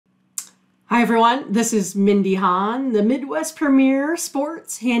Hi everyone, this is Mindy Hahne, the Midwest Premier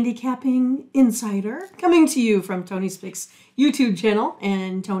Sports Handicapping Insider, coming to you from Tony's Picks YouTube channel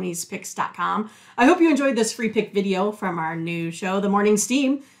and Tony'sPicks.com. I hope you enjoyed this free pick video from our new show, The Morning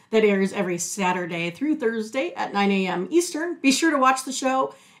Steam, that airs every Saturday through Thursday at 9 a.m. Eastern. Be sure to watch the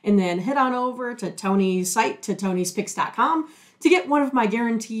show and then head on over to Tony's site, to Tony'sPicks.com, to get one of my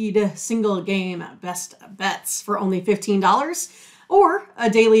guaranteed single game best bets for only $15. Or a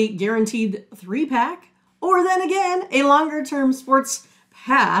daily guaranteed 3-pack, or then again, a longer-term sports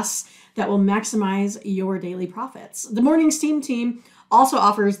pass that will maximize your daily profits. The Morning Steam team also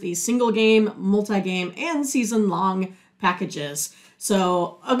offers the single game, multi-game, and season-long packages.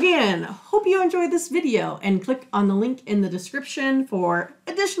 So again, hope you enjoyed this video and click on the link in the description for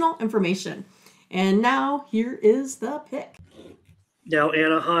additional information. And now here is the pick. Now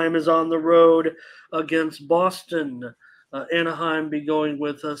Anaheim is on the road against Boston. Anaheim be going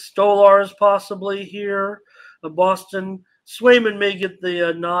with Stolars possibly here. Boston, Swayman may get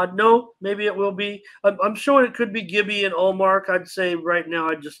the nod. No, maybe it will be. I'm showing it could be Gibby and Ullmark. I'd say right now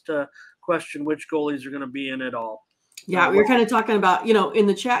I just question which goalies are going to be in it all. Yeah, we were kind of talking about, in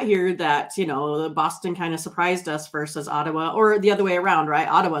the chat here that, Boston kind of surprised us versus Ottawa, or the other way around, right?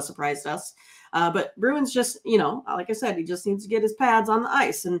 Ottawa surprised us. But Bruins just, like I said, he just needs to get his pads on the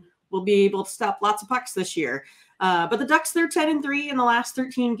ice and we'll be able to stop lots of pucks this year. But the Ducks, they're 10-3 in the last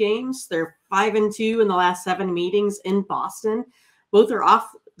 13 games. They're 5-2 in the last 7 meetings in Boston. Both are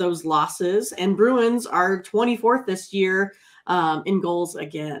off those losses. And Bruins are 24th this year in goals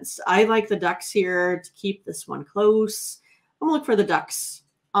against. I like the Ducks here to keep this one close. I'm going to look for the Ducks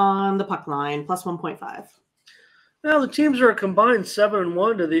on the puck line, plus 1.5. Now, the teams are a combined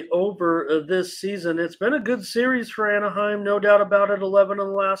 7-1 to the over this season. It's been a good series for Anaheim, no doubt about it. 11 of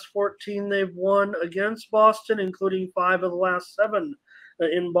the last 14 they've won against Boston, including 5 of the last 7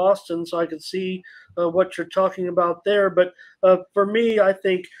 in Boston. So I can see what you're talking about there. But for me, I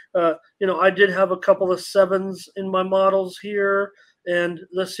think, I did have a couple of 7s in my models here. And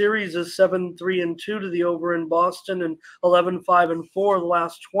the series is 7-3-2 to the over in Boston and 11-5-4 the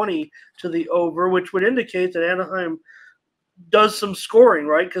last 20 to the over, which would indicate that Anaheim does some scoring,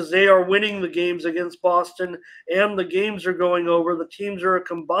 right? Because they are winning the games against Boston and the games are going over. The teams are a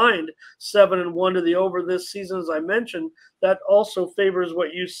combined 7-1 to the over this season, as I mentioned. That also favors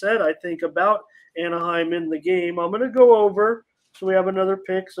what you said, I think, about Anaheim in the game. I'm going to go over. So we have another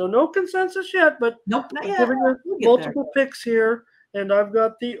pick. So no consensus yet, but nope, not yet. Giving multiple picks here. And I've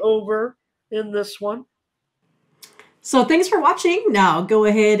got the over in this one. So thanks for watching. Now go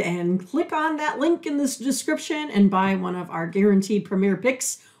ahead and click on that link in this description and buy one of our guaranteed premier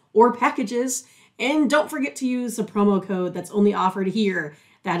picks or packages. And don't forget to use the promo code that's only offered here.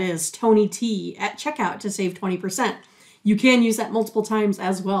 That is TonyT at checkout to save 20%. You can use that multiple times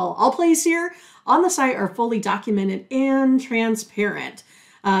as well. All plays here on the site are fully documented and transparent.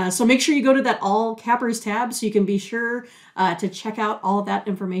 So make sure you go to that All Cappers tab so you can be sure to check out all that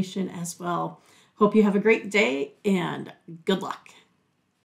information as well. Hope you have a great day and good luck.